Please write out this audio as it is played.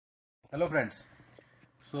Hello friends.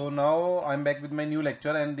 So now I'm back with my new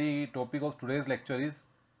lecture, and the topic of today's lecture is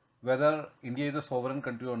whether India is a sovereign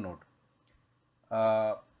country or not.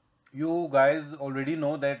 Uh, you guys already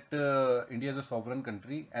know that India is a sovereign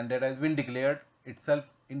country, and that has been declared itself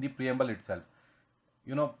in the preamble itself.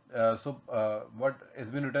 What has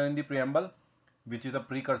been written in the preamble, which is a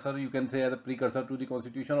precursor, you can say, as a precursor to the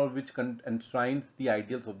constitution, or which enshrines the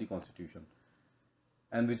ideals of the constitution,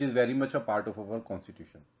 and which is very much a part of our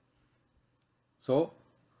constitution. So,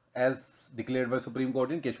 as declared by Supreme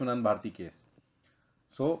Court in Keshwanand Bharti case.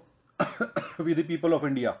 So, we the people of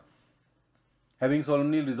India, having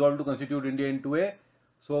solemnly resolved to constitute India into a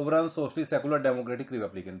sovereign, socially secular, democratic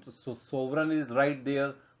republic. So sovereign is right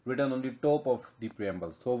there, written on the top of the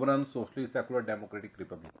preamble. Sovereign, socially secular, democratic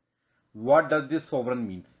republic. What does this sovereign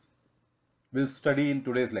means? We'll study in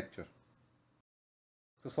today's lecture.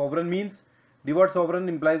 So sovereign means, the word sovereign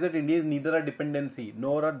implies that India is neither a dependency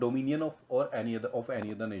nor a dominion of any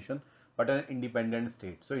other nation, but an independent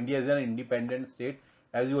state. So India is an independent state.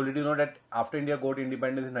 As you already know that after India got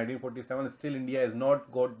independence in 1947, still India has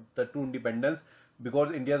not got the true independence,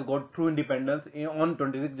 because India has got true independence on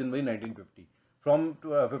 26 January 1950. From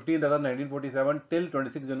 15th August 1947 till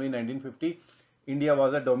 26 January 1950, India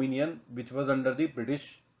was a dominion which was under the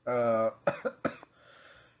British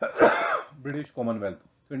British Commonwealth.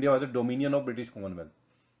 So India was a dominion of British Commonwealth.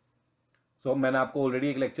 So मैंने आपको already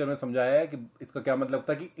एक lecture में समझाया है कि इसका क्या मतलब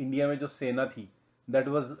था कि इंडिया में जो सेना थी, that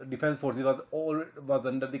was defence forces was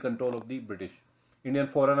under the control of the British. Indian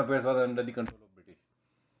foreign affairs was under the control of British,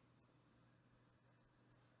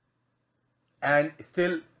 and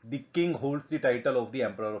still the king holds the title of the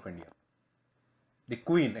emperor of India. The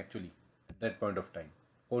queen actually at that point of time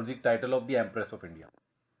holds the title of the empress of India.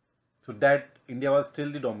 So that India was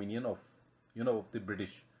still the dominion of of the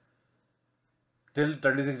British till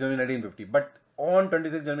 26 January 1950. But on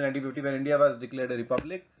 26 January 1950, when India was declared a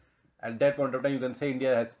republic, at that point of time, you can say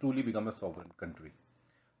India has truly become a sovereign country.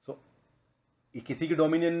 So, ये किसी की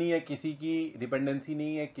dominion नहीं है, किसी की dependency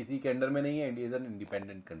नहीं है, किसी के अंडर में नहीं है. India is an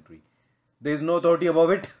independent country. There is no authority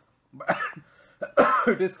above it.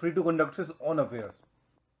 It is free to conduct its own affairs.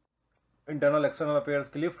 Internal, external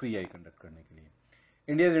affairs के लिए free है conduct करने के लिए.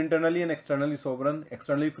 India is internally and externally sovereign,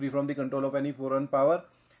 externally free from the control of any foreign power,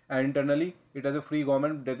 and internally it has a free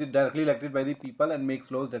government that is directly elected by the people and makes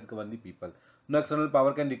laws that govern the people. No external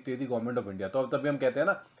power can dictate the government of India. तो अब तभी हम कहते हैं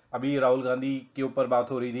ना, अभी राहुल गांधी के ऊपर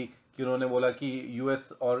बात हो रही थी कि उन्होंने बोला कि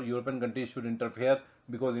यूएस और European countries should interfere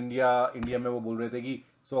because India में वो बोल रहे थे कि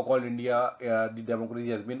so called India the democracy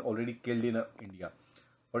has been already killed in India,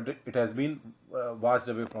 but it has been washed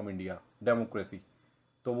away from India democracy.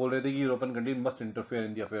 तो बोल रहे थे कि European country must interfere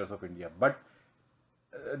in the affairs of India. But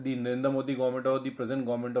the Narendra Modi government or the present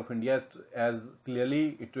government of India has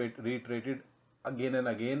clearly reiterated again and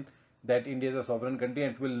again that India is a sovereign country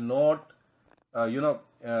and will not,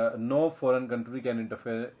 no foreign country can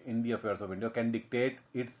interfere in the affairs of India, can dictate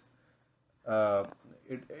its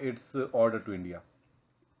order to India.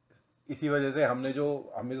 इसी वजह से हमें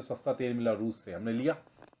जो सस्ता तेल मिला रूस से, हमने लिया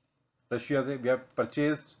रशिया से. We have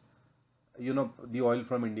purchased the oil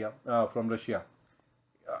from India, from Russia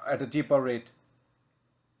at a cheaper rate,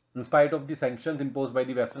 in spite of the sanctions imposed by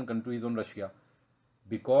the Western countries on Russia.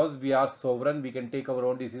 Because we are sovereign, we can take our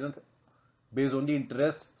own decisions based on the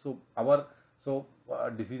interest. So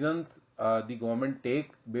decisions the government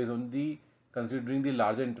take based on the considering the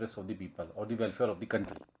larger interest of the people or the welfare of the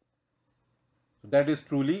country. So that is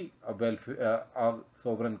truly a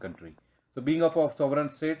sovereign country. So being a sovereign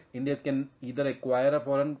state, India can either acquire a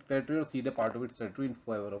foreign territory or cede a part of its territory in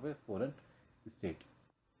favor of a foreign state.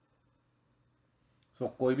 So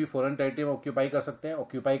कोई भी foreign territory में occupy कर सकते हैं.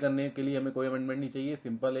 Occupy करने के लिए हमें कोई अमेंडमेंट नहीं चाहिए.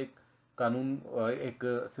 सिंपल एक कानून, एक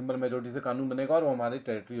सिंपल मेजोरिटी से कानून बनेगा और वो हमारी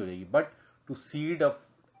टेरिटरी हो जाएगी. But to seed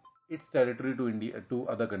it's territory to India to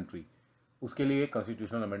other country, उसके लिए एक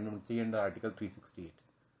कॉन्स्टिट्यूशनल अमेंडमेंट चाहिए under article 368.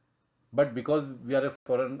 But because we are a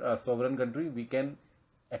foreign sovereign country, we can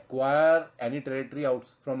acquire any territory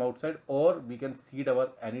from outside, or we can cede our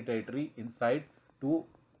any territory inside to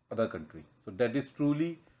other country. So that is truly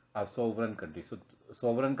a sovereign country. So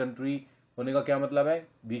sovereign country होने का क्या मतलब है?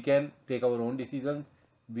 We can take our own decisions.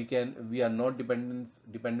 We are not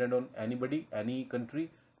dependent on anybody, any country.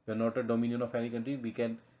 We are not a dominion of any country. We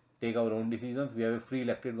can take our own decisions. We have a free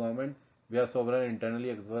elected government. We are sovereign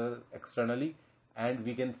internally as well as externally. And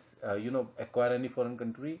we can acquire any foreign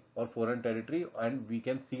country or foreign territory, and we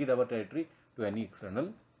can cede our territory to any external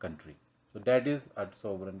country. So that is a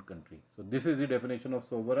sovereign country. So this is the definition of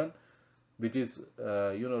sovereign, which is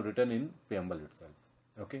written in preamble itself.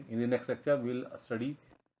 Okay, in the next lecture we will study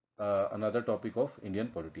another topic of Indian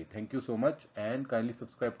polity. Thank you so much, and kindly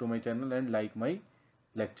subscribe to my channel and like my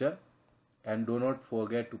lecture, and do not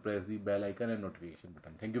forget to press the bell icon and notification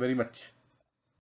button. Thank you very much.